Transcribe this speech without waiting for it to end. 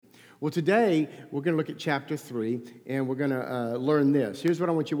Well, today we're going to look at chapter 3, and we're going to learn this. Here's what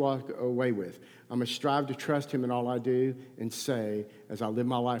I want you to walk away with. I'm going to strive to trust him in all I do and say as I live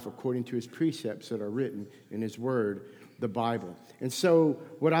my life according to his precepts that are written in his word, the Bible. And so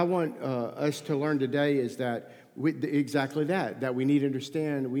what I want us to learn today is that exactly that we need to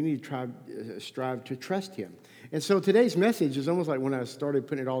understand, we need to strive to trust him. And so today's message is almost like when I started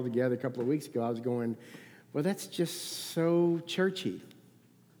putting it all together a couple of weeks ago, I was going, well, that's just so churchy.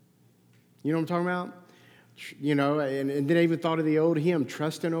 You know what I'm talking about? You know, and then I even thought of the old hymn,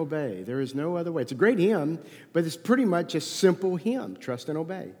 Trust and Obey. There is no other way. It's a great hymn, but it's pretty much a simple hymn, Trust and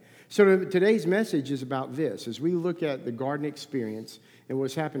Obey. So today's message is about this. As we look at the garden experience and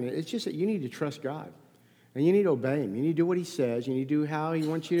what's happening, it's just that you need to trust God. And you need to obey him. You need to do what he says. You need to do how he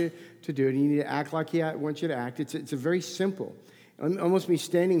wants you to do it. You need to act like he wants you to act. It's a very simple. Almost me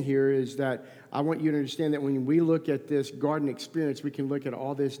standing here is that I want you to understand that when we look at this garden experience, we can look at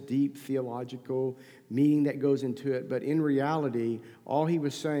all this deep theological meaning that goes into it. But in reality, all he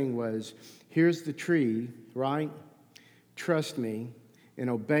was saying was, here's the tree, right? Trust me and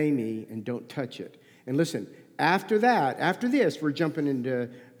obey me and don't touch it. And listen, after this, we're jumping into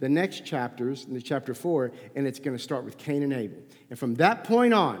the next chapters, in chapter 4, and it's going to start with Cain and Abel. And from that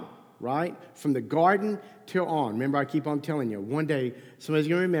point on, right, from the garden till on, remember I keep on telling you, one day somebody's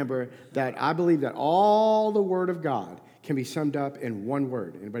going to remember that I believe that all the Word of God can be summed up in one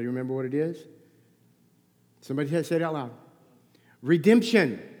word. Anybody remember what it is? Somebody say it out loud.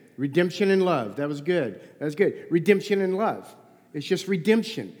 Redemption. Redemption and love. That was good. That was good. Redemption and love. It's just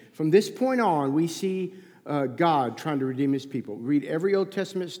redemption. From this point on, we see God trying to redeem his people. Read every Old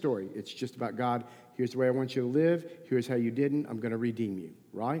Testament story. It's just about God. Here's the way I want you to live. Here's how you didn't. I'm going to redeem you,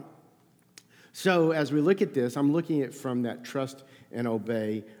 right? So as we look at this, I'm looking at from that trust and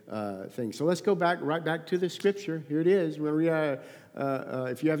obey thing. So let's go right back to the scripture. Here it is. We're going to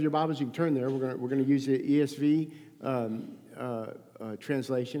read, if you have your Bibles, you can turn there. We're going to use the ESV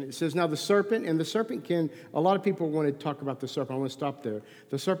translation. It says, now the serpent can, a lot of people want to talk about the serpent. I want to stop there.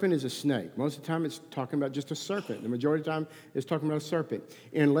 The serpent is a snake. Most of the time it's talking about just a serpent. The majority of the time it's talking about a serpent.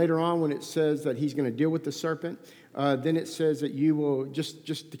 And later on when it says that he's going to deal with the serpent, then it says that you will, just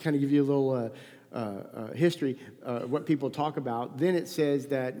to kind of give you a little history, what people talk about, then it says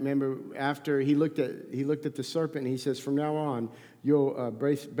that, remember, after he looked at the serpent, and he says, from now on, you'll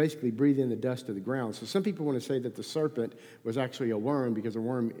basically breathe in the dust of the ground. So some people want to say that the serpent was actually a worm because a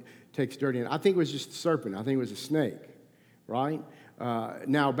worm takes dirt in. I think it was just a serpent. I think it was a snake, right?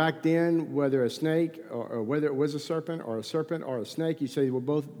 Now, back then, whether a snake or whether it was a serpent or a snake, you say,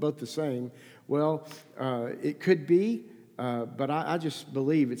 well, both the same. Well, it could be, but I just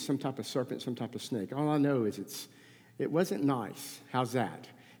believe it's some type of serpent, some type of snake. All I know is it wasn't nice. How's that?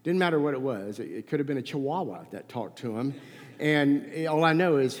 Didn't matter what it was. It could have been a chihuahua that talked to him. And all I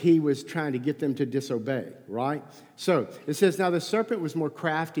know is he was trying to get them to disobey, right? So it says, now the serpent was more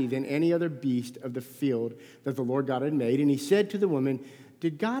crafty than any other beast of the field that the Lord God had made. And he said to the woman,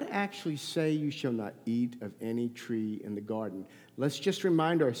 did God actually say you shall not eat of any tree in the garden? Let's just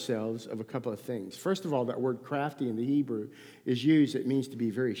remind ourselves of a couple of things. First of all, that word crafty in the Hebrew is used. It means to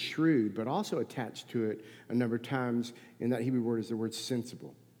be very shrewd, but also attached to it a number of times in that Hebrew word is the word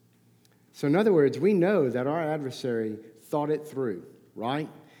sensible. So in other words, we know that our adversary thought it through, right?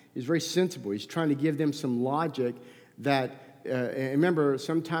 He's very sensible. He's trying to give them some logic that, and remember,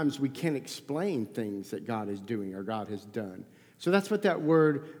 sometimes we can't explain things that God is doing or God has done. So that's what that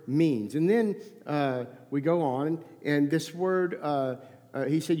word means. And then we go on, and this word,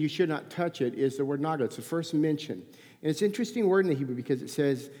 he said you should not touch it, is the word naga. It's the first mention. And it's an interesting word in the Hebrew because it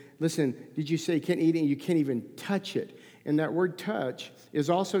says, listen, did you say you can't eat it and you can't even touch it? And that word touch is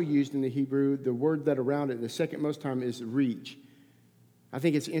also used in the Hebrew. The word that around it, the second most time, is reach. I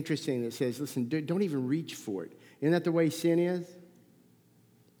think it's interesting that it says, listen, don't even reach for it. Isn't that the way sin is?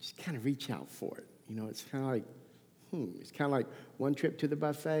 Just kind of reach out for it. You know, it's kind of like, it's kind of like one trip to the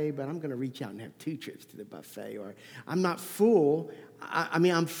buffet, but I'm going to reach out and have 2 trips to the buffet. Or I'm not full.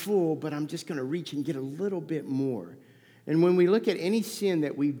 I'm full, but I'm just going to reach and get a little bit more. And when we look at any sin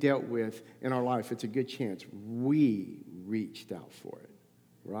that we've dealt with in our life, it's a good chance we reached out for it,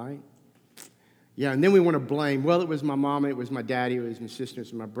 right? Yeah, and then we want to blame. Well, it was my mama, it was my daddy, it was my sister, it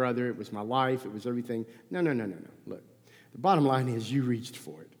was my brother, it was my life, it was everything. No. Look, the bottom line is you reached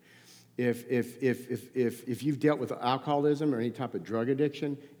for it. If you've dealt with alcoholism or any type of drug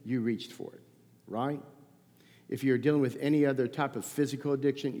addiction, you reached for it, right? If you're dealing with any other type of physical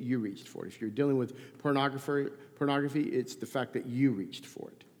addiction, you reached for it. If you're dealing with pornography, it's the fact that you reached for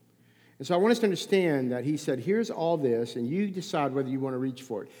it. And so I want us to understand that he said, here's all this, and you decide whether you want to reach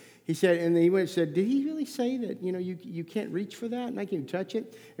for it. He said, and then he went and said, did he really say that, you can't reach for that and I can touch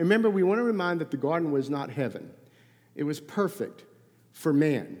it? And remember, we want to remind that the garden was not heaven. It was perfect for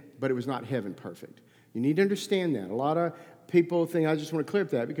man, but it was not heaven perfect. You need to understand that. A lot of people think, I just want to clear up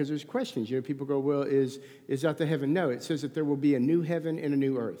that because there's questions. People go, well, is that the heaven? No, it says that there will be a new heaven and a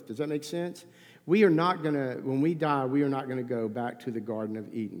new earth. Does that make sense? We are not going to, when we die, we are not going to go back to the Garden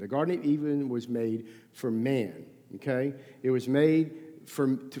of Eden. The Garden of Eden was made for man, okay? It was made for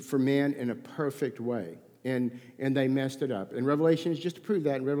man in a perfect way, and they messed it up. In Revelation, just to prove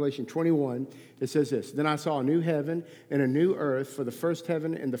that, in Revelation 21, it says this, then I saw a new heaven and a new earth, for the first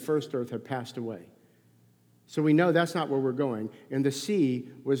heaven and the first earth had passed away. So we know that's not where we're going, and the sea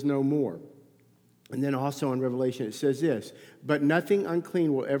was no more. And then also in Revelation, it says this, but nothing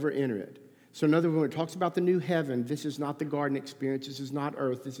unclean will ever enter it. So in other words, when it talks about the new heaven, this is not the garden experience. This is not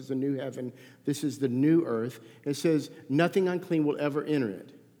earth. This is a new heaven. This is the new earth. It says nothing unclean will ever enter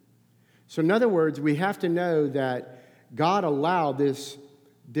it. So in other words, we have to know that God allowed this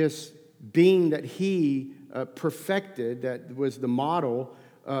being that he perfected, that was the model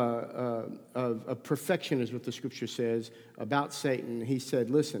of perfection, is what the scripture says about Satan. He said,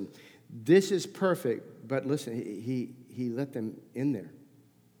 listen, this is perfect, but listen, he let them in there.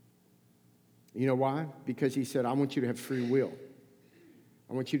 You know why? Because he said, I want you to have free will.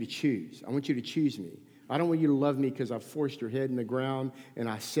 I want you to choose. I want you to choose me. I don't want you to love me because I forced your head in the ground and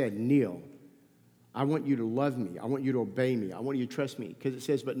I said, kneel. I want you to love me. I want you to obey me. I want you to trust me. Because it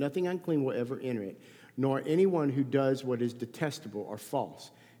says, but nothing unclean will ever enter it, nor anyone who does what is detestable or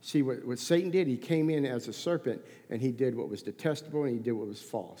false. See, what Satan did, he came in as a serpent and he did what was detestable and he did what was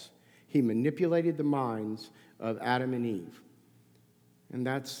false. He manipulated the minds of Adam and Eve. And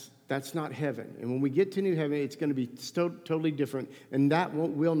that's not heaven. And when we get to new heaven, it's going to be totally different, and that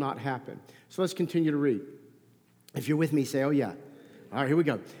will not happen. So let's continue to read. If you're with me, say, oh, yeah. All right, here we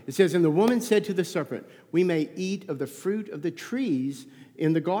go. It says, and the woman said to the serpent, we may eat of the fruit of the trees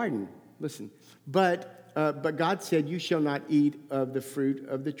in the garden. Listen, but God said, you shall not eat of the fruit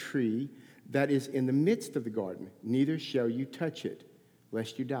of the tree that is in the midst of the garden, neither shall you touch it,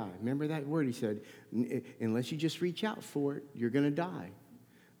 lest you die. Remember that word? He said, unless you just reach out for it, you're going to die.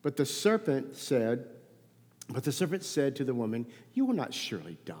 But the serpent said to the woman, you will not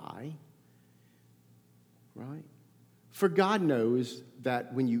surely die. Right? For God knows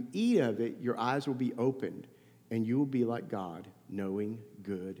that when you eat of it, your eyes will be opened, and you will be like God, knowing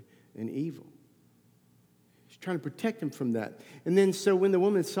good and evil. He's trying to protect him from that. And then so when the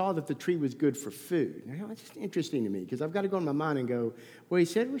woman saw that the tree was good for food, now it's just interesting to me, because I've got to go in my mind and go, well, he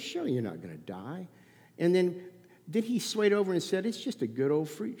said, well, surely you're not going to die. And then he swayed over and said, it's just a good old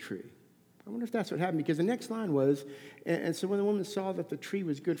fruit tree. I wonder if that's what happened, because the next line was, and so when the woman saw that the tree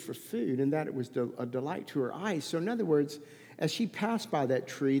was good for food and that it was a delight to her eyes. So in other words, as she passed by that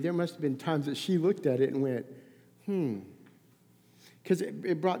tree, there must have been times that she looked at it and went, because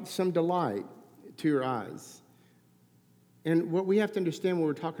it brought some delight to her eyes. And what we have to understand when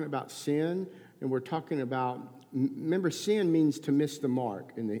we're talking about sin, and we're talking about, remember, sin means to miss the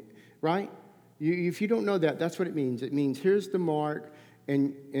mark, right? If you don't know that, that's what it means. It means here's the mark,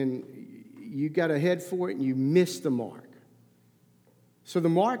 and you got to head for it, and you miss the mark. So the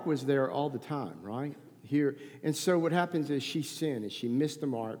mark was there all the time, right? Here. And so what happens is she sinned, and she missed the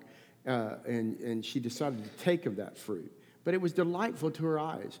mark, and she decided to take of that fruit. But it was delightful to her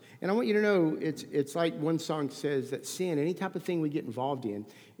eyes. And I want you to know, it's like one song says, that sin, any type of thing we get involved in,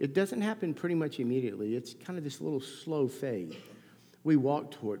 it doesn't happen pretty much immediately. It's kind of this little slow fade. We walk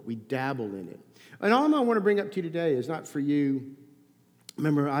toward it. We dabble in it. And all I want to bring up to you today is not for you.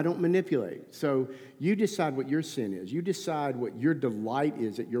 Remember, I don't manipulate. So you decide what your sin is. You decide what your delight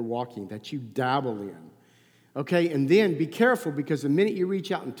is that you're walking, that you dabble in. Okay? And then be careful, because the minute you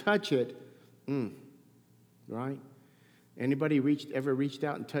reach out and touch it, right? Anybody ever reached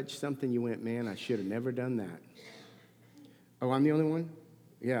out and touched something you went, man, I should have never done that? Oh, I'm the only one?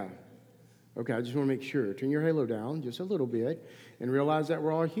 Yeah. Okay, I just want to make sure. Turn your halo down just a little bit and realize that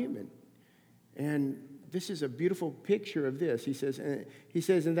we're all human. And this is a beautiful picture of this. He says,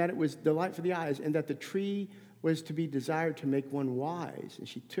 and that it was delight for the eyes, and that the tree was to be desired to make one wise. And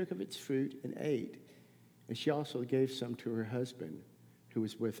she took of its fruit and ate. And she also gave some to her husband who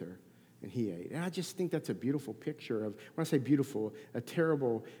was with her, and he ate. And I just think that's a beautiful picture of, when I say beautiful, a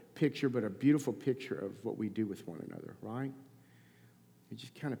terrible picture, but a beautiful picture of what we do with one another, right? We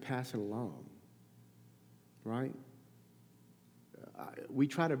just kind of pass it along, right?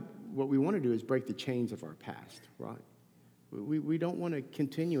 What we want to do is break the chains of our past, right? We don't want to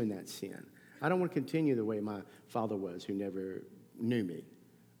continue in that sin. I don't want to continue the way my father was, who never knew me.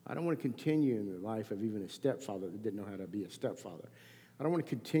 I don't want to continue in the life of even a stepfather that didn't know how to be a stepfather. I don't want to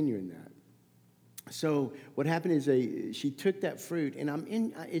continue in that. So what happened is she took that fruit,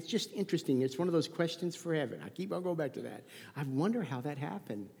 and it's just interesting. It's one of those questions for heaven. I keep on going back to that. I wonder how that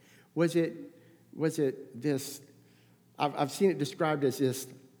happened. Was it this, I've seen it described as this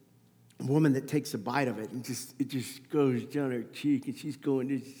woman that takes a bite of it and it just goes down her cheek, and she's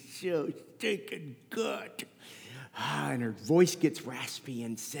going, "It's so stinking good." And her voice gets raspy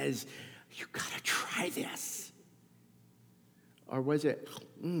and says, "You gotta try this." Or was it,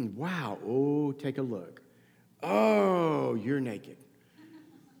 wow, oh, take a look. Oh, you're naked.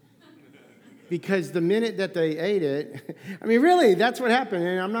 Because the minute that they ate it, I mean, really, that's what happened.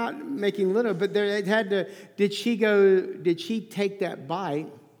 And I'm not making little, but it had to, did she take that bite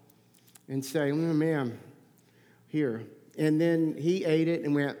and say, "Ma'am, here." And then he ate it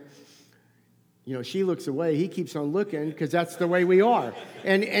and went, she looks away. He keeps on looking because that's the way we are.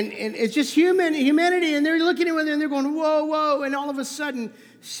 And it's just humanity. And they're looking at one another and they're going, "Whoa, whoa." And all of a sudden,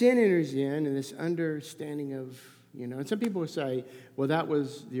 sin enters in, and this understanding of, and some people will say, well, that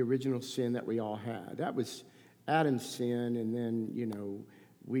was the original sin that we all had. That was Adam's sin. And then,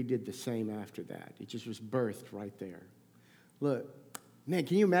 we did the same after that. It just was birthed right there. Look, man,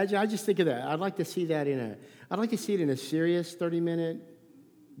 can you imagine? I just think of that. I'd like to see it in a serious 30-minute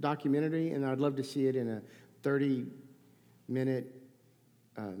documentary, and I'd love to see it in a 30-minute,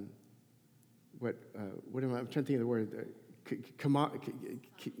 I'm trying to think of the word,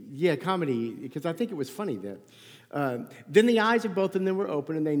 comedy, because I think it was funny that. Then the eyes of both of them were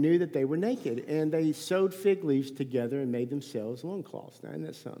open, and they knew that they were naked, and they sewed fig leaves together and made themselves loincloths. Now, isn't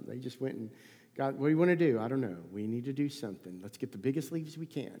that something? They just went and got, "What do you want to do?" "I don't know. We need to do something. Let's get the biggest leaves we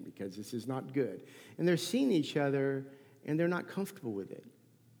can, because this is not good." And they're seeing each other, and they're not comfortable with it.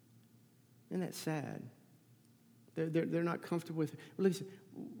 Isn't that sad? They're not comfortable with. Listen,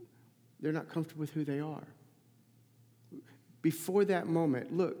 they're not comfortable with who they are. Before that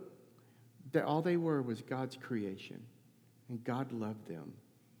moment, look, that all they were was God's creation, and God loved them.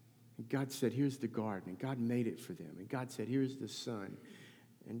 And God said, "Here's the garden," and God made it for them. And God said, "Here's the sun,"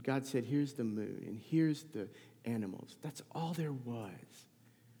 and God said, "Here's the moon," and here's the animals. That's all there was.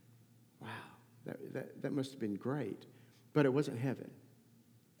 Wow, that must have been great, but it wasn't heaven.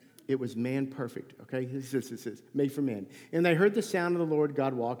 It was man perfect, okay? This is made for man. "And they heard the sound of the Lord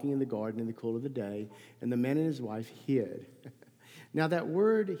God walking in the garden in the cool of the day, and the man and his wife hid." Now, that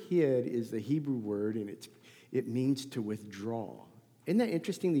word "hid" is the Hebrew word, and it means to withdraw. Isn't that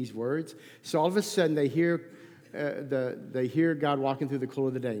interesting, these words? So all of a sudden, they hear God walking through the cool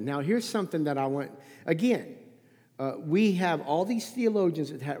of the day. Now, here's something that I want, again, we have all these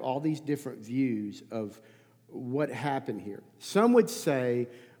theologians that have all these different views of what happened here. Some would say,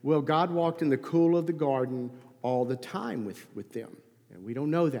 well, God walked in the cool of the garden all the time with them. And we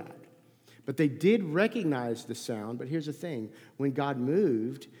don't know that. But they did recognize the sound. But here's the thing. When God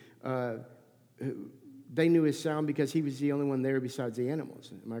moved, they knew his sound because he was the only one there besides the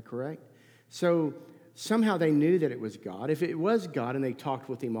animals. Am I correct? So somehow they knew that it was God. If it was God and they talked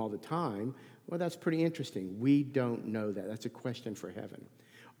with him all the time, well, that's pretty interesting. We don't know that. That's a question for heaven.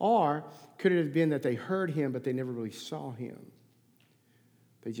 Or could it have been that they heard him, but they never really saw him?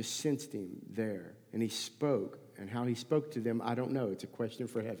 They just sensed him there, and he spoke. And how he spoke to them, I don't know. It's a question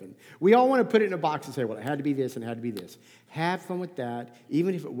for heaven. We all want to put it in a box and say, well, it had to be this and it had to be this. Have fun with that,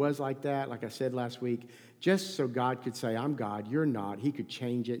 even if it was like that, like I said last week, just so God could say, "I'm God, you're not." He could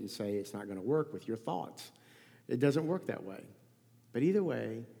change it and say, "It's not going to work with your thoughts." It doesn't work that way. But either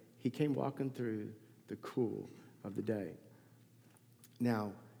way, he came walking through the cool of the day.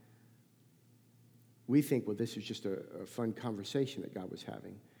 Now, we think, well, this is just a fun conversation that God was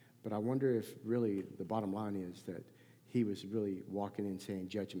having. But I wonder if really the bottom line is that he was really walking in saying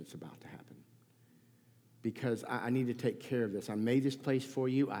judgment's about to happen. Because I need to take care of this. I made this place for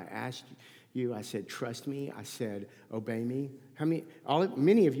you. I asked you. I said, trust me. I said, obey me.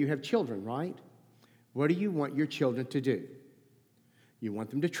 Many of you have children, right? What do you want your children to do? You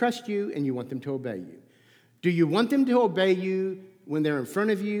want them to trust you, and you want them to obey you. Do you want them to obey you when they're in front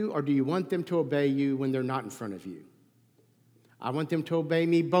of you, or do you want them to obey you when they're not in front of you? I want them to obey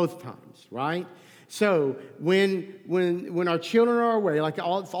me both times, right? So when our children are away, like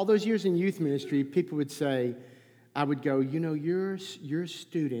all those years in youth ministry, people would say, I would go, your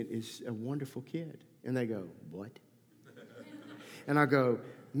student is a wonderful kid. And they go, what? And I go,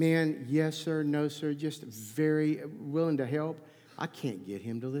 man, yes, sir, no, sir, just very willing to help. I can't get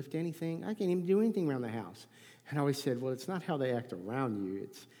him to lift anything. I can't even do anything around the house. And I always said, well, it's not how they act around you.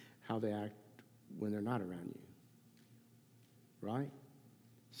 It's how they act when they're not around you. Right?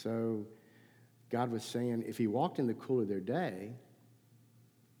 So God was saying if he walked in the cool of their day,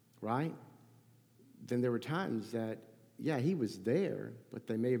 right, then there were times that yeah, he was there, but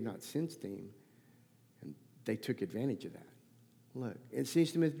they may have not sensed him, and they took advantage of that. Look, it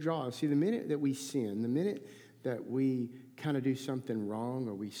seems to withdraw. See, the minute that we sin, the minute that we kind of do something wrong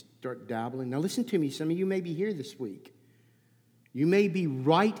or we start dabbling. Now listen to me. Some of you may be here this week. You may be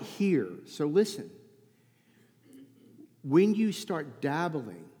right here. So listen. When you start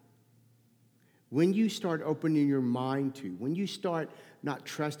dabbling, when you start opening your mind to, when you start not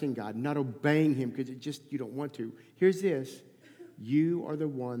trusting God, not obeying Him because you don't want to, here's this. You are the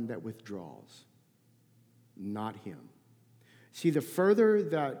one that withdraws, not Him. See, the further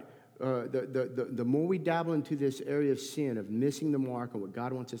that, the more we dabble into this area of sin, of missing the mark on what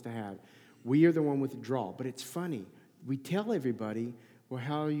God wants us to have, we are the one withdraw. But it's funny. We tell everybody, well,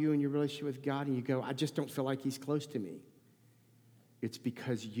 how are you in your relationship with God? And you go, I just don't feel like He's close to me. It's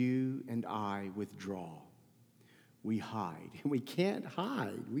because you and I withdraw. We hide. We can't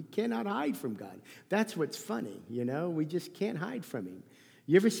hide. We cannot hide from God. That's what's funny, you know? We just can't hide from Him.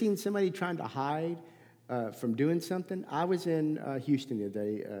 You ever seen somebody trying to hide from doing something? I was in Houston the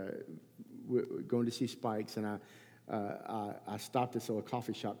other day going to see Spikes, and I stopped at this little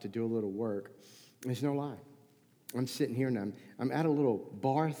coffee shop to do a little work. There's no lie. I'm sitting here, and I'm at a little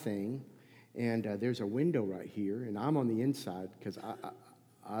bar thing, and there's a window right here, and I'm on the inside because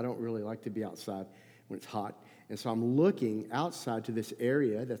I don't really like to be outside when it's hot. And so I'm looking outside to this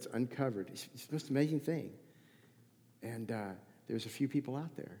area that's uncovered. It's the most amazing thing. And there's a few people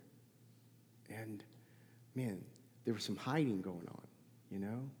out there. And, man, there was some hiding going on, you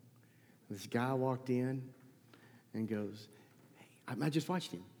know? This guy walked in and goes, hey, I just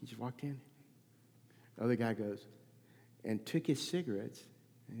watched him. He just walked in. The other guy goes and took his cigarettes,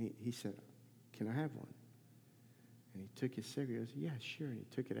 and he said, can I have one? And he took his cigarette. He said, yeah, sure. And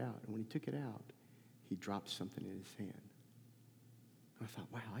he took it out. And when he took it out, he dropped something in his hand. And I thought,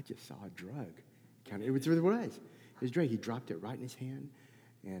 wow, I just saw a drug. It was what it was. It was a drug. He dropped it right in his hand.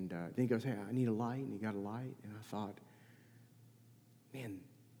 And then he goes, hey, I need a light. And he got a light. And I thought, man,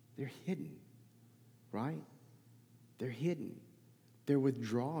 they're hidden, right? They're hidden. They're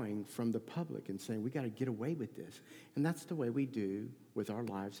withdrawing from the public and saying, we got to get away with this. And that's the way we do with our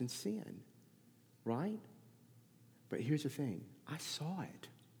lives in sin, right? But here's the thing. I saw it.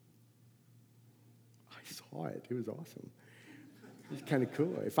 It was awesome. It was kind of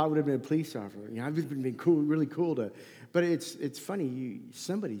cool. If I would have been a police officer, I would have been cool, really cool to. But it's funny.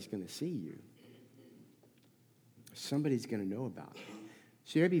 Somebody's going to see you. Somebody's going to know about it.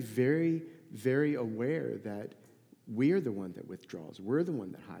 So you got to be very, very aware that we're the one that withdraws. We're the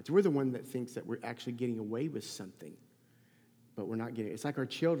one that hides. We're the one that thinks that we're actually getting away with something, but we're not getting it. It's like our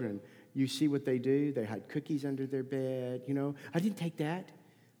children. You see what they do. They hide cookies under their bed. You know, I didn't take that,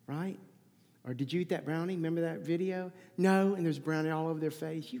 right? Or did you eat that brownie? Remember that video? No, and there's brownie all over their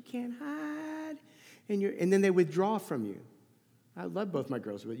face. You can't hide. And then they withdraw from you. I love both my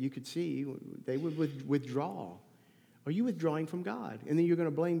girls, but you could see they would withdraw. Are you withdrawing from God? And then you're going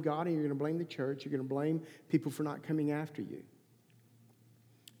to blame God, and you're going to blame the church. You're going to blame people for not coming after you.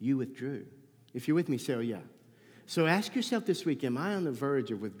 You withdrew. If you're with me, say, oh, yeah. So ask yourself this week, am I on the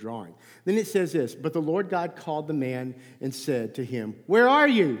verge of withdrawing? Then it says this, but the Lord God called the man and said to him, where are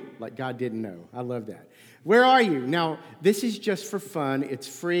you? Like God didn't know. I love that. Where are you? Now, this is just for fun. It's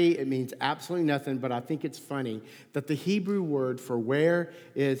free. It means absolutely nothing, but I think it's funny that the Hebrew word for where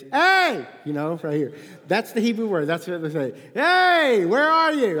is, hey, you know, right here. That's the Hebrew word. That's what they say. Hey, where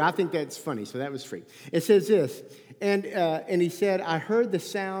are you? I think that's funny, so that was free. It says this, and he said, I heard the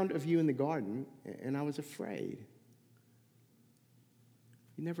sound of you in the garden, and I was afraid.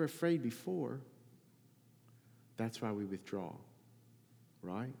 You're never afraid before. That's why we withdraw,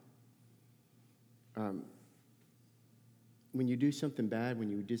 right? When you do something bad,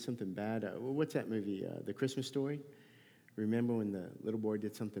 what's that movie, The Christmas Story? Remember when the little boy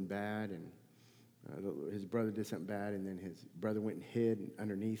did something bad and his brother did something bad, and then his brother went and hid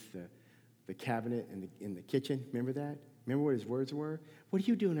underneath the cabinet in the kitchen? Remember that? Remember what his words were? What are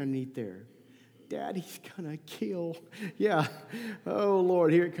you doing underneath there? Daddy's gonna kill. Yeah. Oh,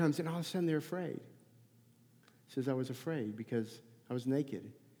 Lord, here it comes. And all of a sudden they're afraid. It says, I was afraid because I was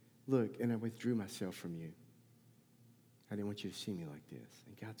naked. Look, and I withdrew myself from you. I didn't want you to see me like this.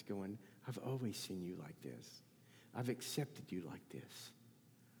 And God's going, I've always seen you like this. I've accepted you like this.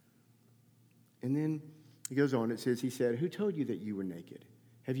 And then he goes on. It says, he said, who told you that you were naked?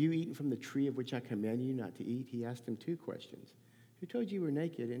 Have you eaten from the tree of which I commanded you not to eat? He asked him two questions. Who told you you were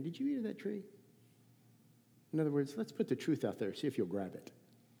naked? And did you eat of that tree? In other words, let's put the truth out there, see if you'll grab it.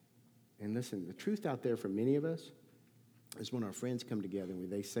 And listen, the truth out there for many of us is when our friends come together and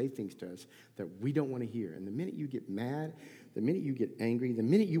they say things to us that we don't want to hear. And the minute you get mad, the minute you get angry, the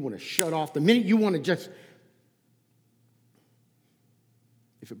minute you want to shut off, the minute you want to just,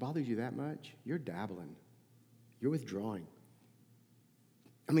 if it bothers you that much, you're dabbling. You're withdrawing.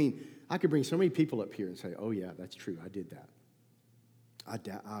 I mean, I could bring so many people up here and say, oh, yeah, that's true. I did that.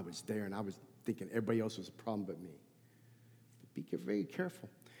 I was there, and I was thinking everybody else was a problem but me. Be very careful.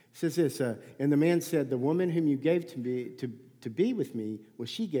 It says this, and the man said, the woman whom you gave to me to be with me, well,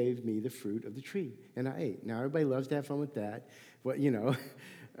 she gave me the fruit of the tree, and I ate. Now, everybody loves to have fun with that. Well,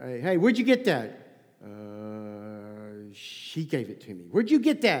 hey, where'd you get that? She gave it to me. Where'd you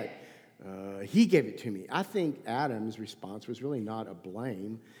get that? He gave it to me. I think Adam's response was really not a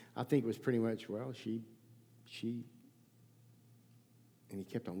blame. I think it was pretty much, well, she, and he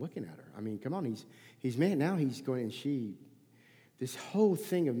kept on looking at her. I mean, come on, he's mad. Now he's going, and this whole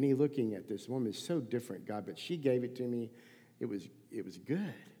thing of me looking at this woman is so different, God, but she gave it to me. It was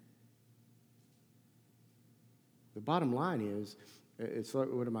good. The bottom line is, it's like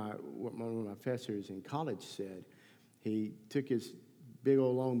what one of my professors in college said. He took his big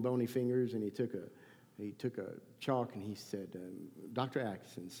old long bony fingers and he took a chalk and he said, Dr.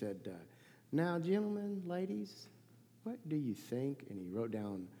 Atkinson said, now, gentlemen, ladies, what do you think? And he wrote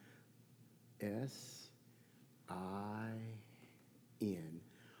down S-I-N.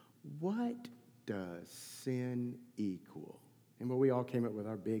 What does sin equal? And we all came up with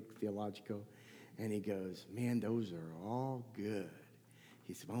our big theological, and he goes, man, those are all good.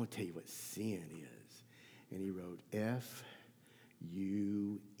 He said, well, I'm going to tell you what sin is. And he wrote F-U-N.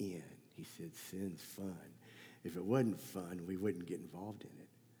 He said, sin's fun. If it wasn't fun, we wouldn't get involved in it.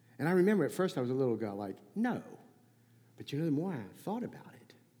 And I remember at first I was a little guy like, no. But the more I thought about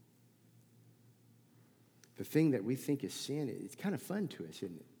it, the thing that we think is sin, it's kind of fun to us,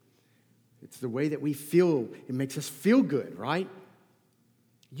 isn't it? It's the way that we feel. It makes us feel good, right?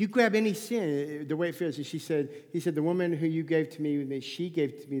 You grab any sin, the way it feels. And he said, the woman who you gave to me, she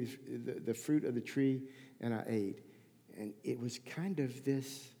gave to me the fruit of the tree, and I ate. And it was kind of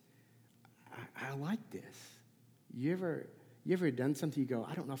this, I like this. You ever done something you go,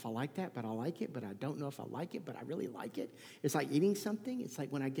 I don't know if I like that, but I like it, but I don't know if I like it, but I really like it? It's like eating something. It's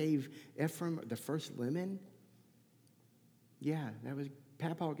like when I gave Ephraim the first lemon. Yeah,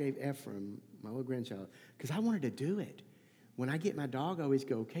 Papa gave Ephraim, my little grandchild, because I wanted to do it. When I get my dog, I always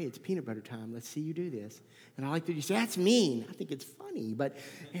go, okay, it's peanut butter time. Let's see you do this. And I like that you say, that's mean. I think it's funny,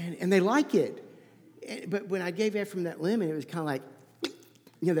 and they like it. But when I gave Ephraim that lemon, it was kind of like,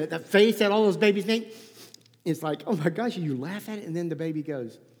 that face that all those babies make. It's like, oh my gosh, you laugh at it, and then the baby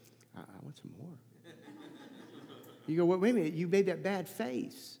goes, I want some more. You go, wait a minute, you made that bad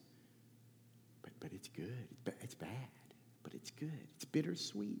face. But it's good. It's bad, but it's good. It's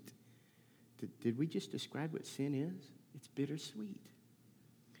bittersweet. Did we just describe what sin is? It's bittersweet.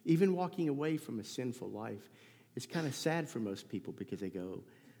 Even walking away from a sinful life is kind of sad for most people because they go,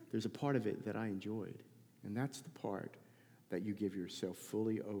 there's a part of it that I enjoyed. And that's the part that you give yourself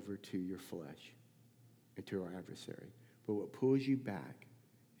fully over to your flesh and to our adversary. But what pulls you back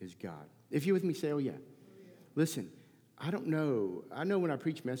is God. If you're with me, say, oh, yeah. Listen, I don't know. I know when I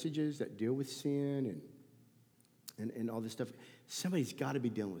preach messages that deal with sin and all this stuff, somebody's got to be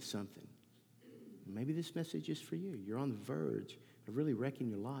dealing with something. Maybe this message is for you. You're on the verge of really wrecking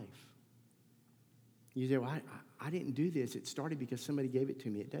your life. You say, well, I didn't do this. It started because somebody gave it to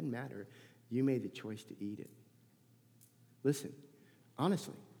me. It doesn't matter. You made the choice to eat it. Listen,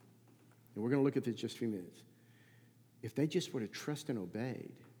 honestly, and we're going to look at this in just a few minutes. If they just would have trusted and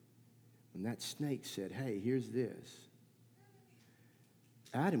obeyed, when that snake said, hey, here's this,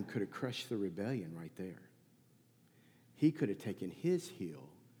 Adam could have crushed the rebellion right there. He could have taken his heel,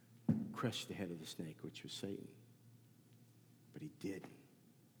 crushed the head of the snake, which was Satan. But he didn't.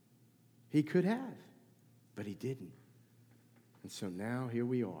 He could have, but he didn't. And so now here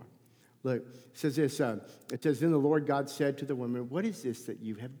we are. Look, it says this, it says, then the Lord God said to the woman, what is this that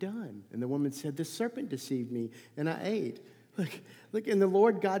you have done? And the woman said, the serpent deceived me, and I ate. Look, and the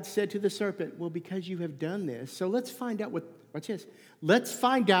Lord God said to the serpent, well, because you have done this, so let's find out watch this. Let's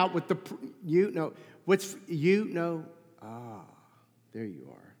find out what there you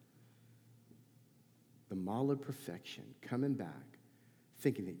are. The model of perfection, coming back,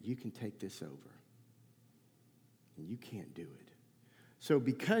 thinking that you can take this over. And you can't do it. So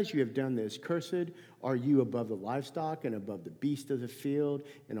because you have done this, cursed are you above the livestock and above the beasts of the field,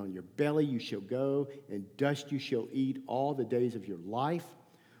 and on your belly you shall go, and dust you shall eat all the days of your life.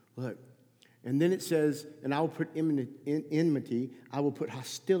 Look, and then it says, and I will put enmity, I will put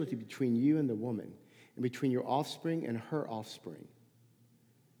hostility between you and the woman, and between your offspring and her offspring.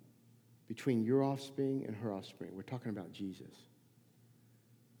 Between your offspring and her offspring. We're talking about Jesus.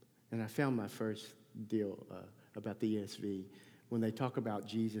 And I found my first deal about the ESV. When they talk about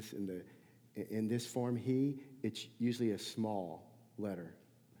Jesus in this form, it's usually a small letter.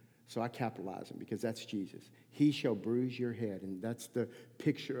 So I capitalize him because that's Jesus. He shall bruise your head, and that's the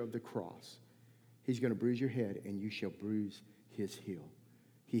picture of the cross. He's going to bruise your head, and you shall bruise his heel.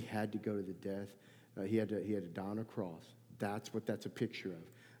 He had to go to the death. He had to die on a cross. That's what that's a picture of.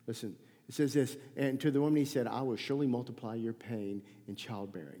 Listen, it says this, and to the woman he said, I will surely multiply your pain in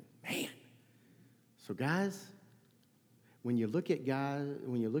childbearing. Man. So guys, when you look at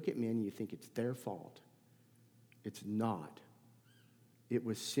men, you think it's their fault. It's not. It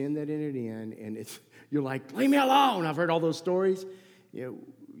was sin that entered in, and you're like, leave me alone. I've heard all those stories.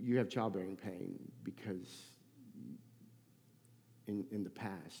 You have childbearing pain because in the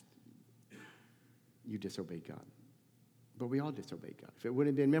past, you disobeyed God. But we all disobeyed God. If it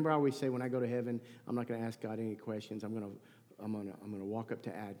wouldn't have been, remember I always say when I go to heaven, I'm not going to ask God any questions. I'm going to walk up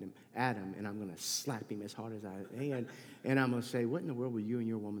to Adam, and I'm going to slap him as hard as I can. And I'm going to say, what in the world were you and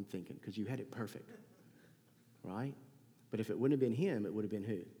your woman thinking? Because you had it perfect. Right? But if it wouldn't have been him, it would have been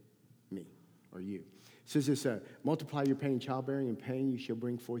who? Me or you. It says this, multiply your pain in childbearing, and pain you shall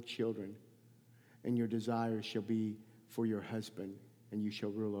bring forth children, and your desires shall be for your husband, and he shall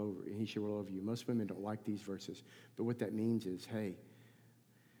rule over you. Most women don't like these verses, but what that means is, hey,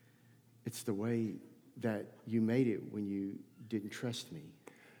 it's the way that you made it when you didn't trust me.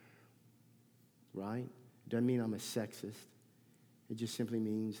 Right? Doesn't mean I'm a sexist. It just simply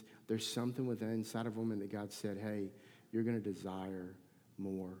means there's something within inside of a woman that God said, hey, you're going to desire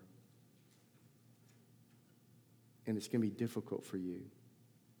more. And it's going to be difficult for you.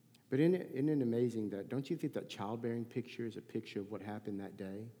 But isn't it amazing that, don't you think that childbearing picture is a picture of what happened that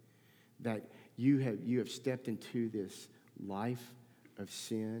day? That you have stepped into this life of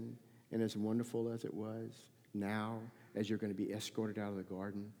sin, and as wonderful as it was, now, as you're going to be escorted out of the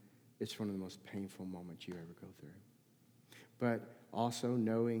garden, it's one of the most painful moments you ever go through. But also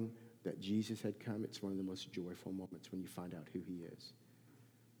knowing that Jesus had come, it's one of the most joyful moments when you find out who he is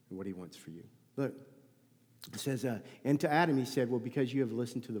and what he wants for you. Look, it says, and to Adam he said, well, because you have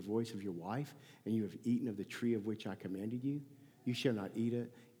listened to the voice of your wife and you have eaten of the tree of which I commanded you, you shall not eat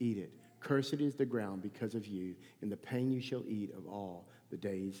it. Cursed is the ground because of you, and the pain you shall eat of all the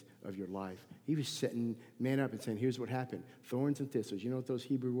days of your life. He was setting man up and saying, here's what happened. Thorns and thistles. You know what those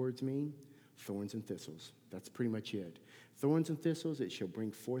Hebrew words mean? Thorns and thistles. That's pretty much it. Thorns and thistles it shall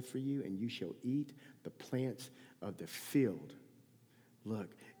bring forth for you, and you shall eat the plants of the field.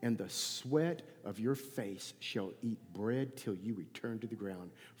 Look, and the sweat of your face shall eat bread till you return to the ground.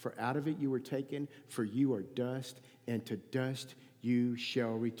 For out of it you were taken, for you are dust, and to dust you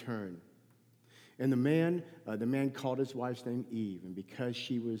shall return. And the man called his wife's name Eve, and because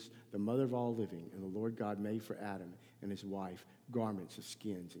she was the mother of all living, and the Lord God made for Adam and his wife garments of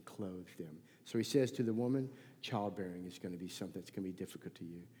skins and clothed them. So he says to the woman, childbearing is going to be something that's going to be difficult to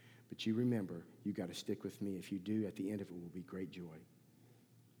you. But you remember, you got to stick with me. If you do, at the end of it will be great joy.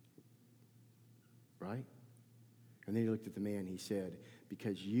 Right? And then he looked at the man, he said,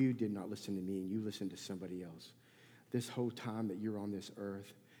 because you did not listen to me and you listened to somebody else. This whole time that you're on this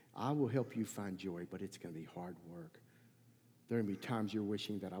earth, I will help you find joy, but it's going to be hard work. There are going to be times you're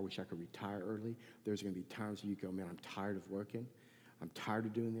wishing that I wish I could retire early. There's going to be times you go, man, I'm tired of working. I'm tired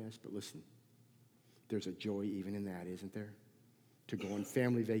of doing this. But listen, there's a joy even in that, isn't there? To go on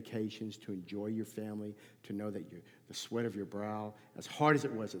family vacations, to enjoy your family, to know that the sweat of your brow, as hard as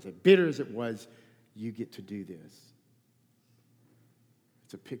it was, as bitter as it was, you get to do this.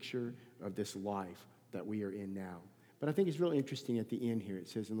 It's a picture of this life that we are in now. But I think it's really interesting at the end here. It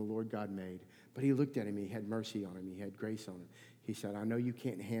says, and the Lord God made. But he looked at him. He had mercy on him. He had grace on him. He said, I know you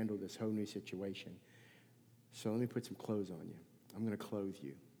can't handle this whole new situation. So let me put some clothes on you. I'm going to clothe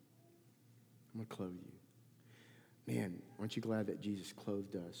you. I'm going to clothe you. Man, aren't you glad that Jesus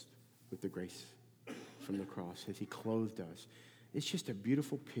clothed us with the grace from the cross as he clothed us? It's just a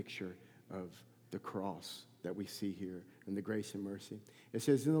beautiful picture of the cross that we see here and the grace and mercy. It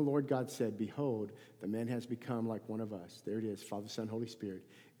says, then the Lord God said, behold, the man has become like one of us. There it is, Father, Son, Holy Spirit,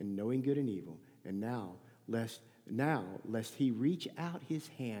 and knowing good and evil. And now, lest he reach out his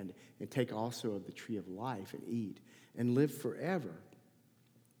hand and take also of the tree of life and eat and live forever.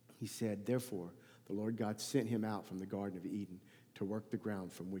 He said, therefore, the Lord God sent him out from the Garden of Eden to work the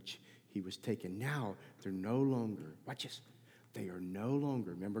ground from which he was taken. Now, they're no longer, watch this, they are no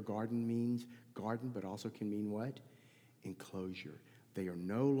longer, remember garden means garden, but also can mean what? Enclosure. They are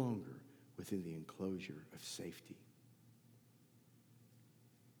no longer within the enclosure of safety.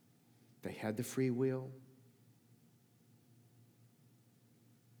 They had the free will.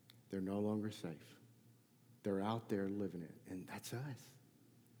 They're no longer safe. They're out there living it, and that's us.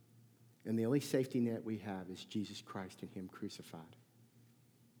 And the only safety net we have is Jesus Christ and him crucified.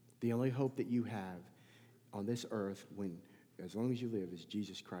 The only hope that you have on this earth when as long as you live is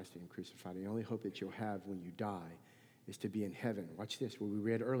Jesus Christ and Him crucified. The only hope that you'll have when you die is to be in heaven. Watch this, what we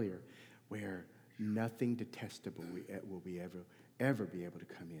read earlier, where nothing detestable will be ever be able to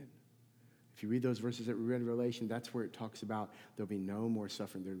come in. If you read those verses that we read in Revelation, that's where it talks about there'll be no more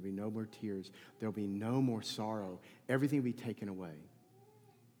suffering, there'll be no more tears, there'll be no more sorrow. Everything will be taken away.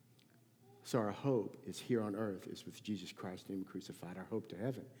 So our hope is here on earth is with Jesus Christ and Him crucified. Our hope to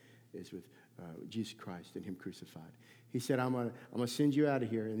heaven is with Jesus Christ and Him crucified. He said, I'm gonna send you out of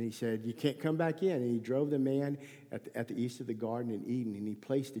here. And He said, you can't come back in. And He drove the man at the east of the garden in Eden, and He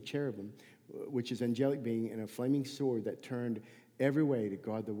placed the cherubim, which is angelic being, and a flaming sword that turned every way to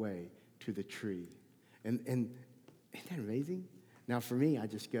guard the way to the tree. And isn't that amazing? Now for me, I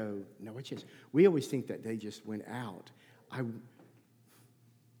just go, no, watch this. We always think that they just went out.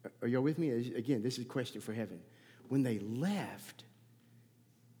 Are y'all with me? Again, this is a question for heaven. When they left,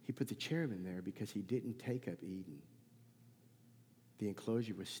 He put the cherubim there because He didn't take up Eden. The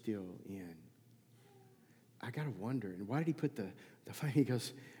enclosure was still in. I got to wonder, and why did He put the fire? He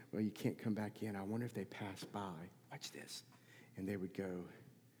goes, well, you can't come back in. I wonder if they passed by. Watch this. And they would go,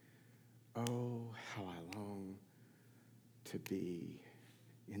 oh, how I long to be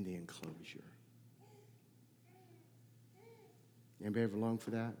in the enclosure. Anybody ever long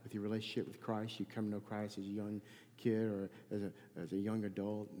for that with your relationship with Christ? You come to know Christ as a young kid or as a young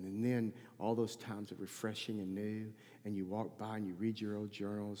adult, and then all those times of refreshing and new, and you walk by and you read your old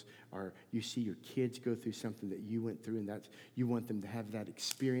journals, or you see your kids go through something that you went through, and you want them to have that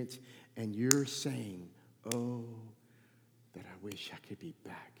experience, and you're saying, oh, that I wish I could be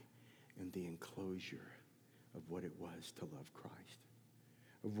back in the enclosure of what it was to love Christ,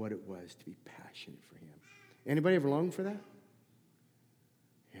 of what it was to be passionate for Him. Anybody ever long for that?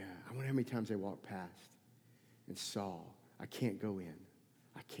 Yeah, I wonder how many times they walked past and saw, I can't go in.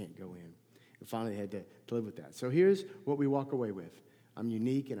 I can't go in. And finally, they had to live with that. So here's what we walk away with. I'm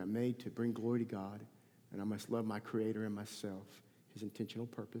unique and I'm made to bring glory to God, and I must love my Creator and myself, His intentional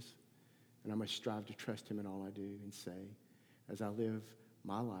purpose, and I must strive to trust Him in all I do and say as I live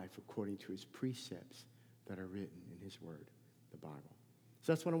my life according to His precepts that are written in His Word, the Bible.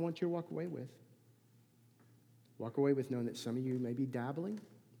 So that's what I want you to walk away with. Walk away with knowing that some of you may be dabbling.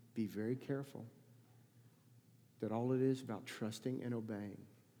 Be very careful that all it is about trusting and obeying.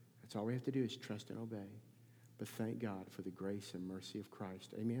 That's all we have to do is trust and obey. But thank God for the grace and mercy of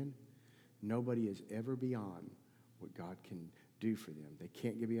Christ. Amen? Nobody is ever beyond what God can do for them. They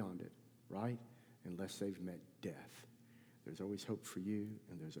can't get beyond it, right? Unless they've met death. There's always hope for you,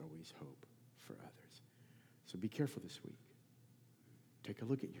 and there's always hope for others. So be careful this week. Take a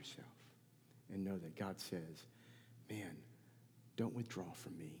look at yourself and know that God says, man, don't withdraw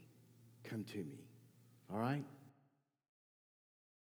from me. Come to me. All right?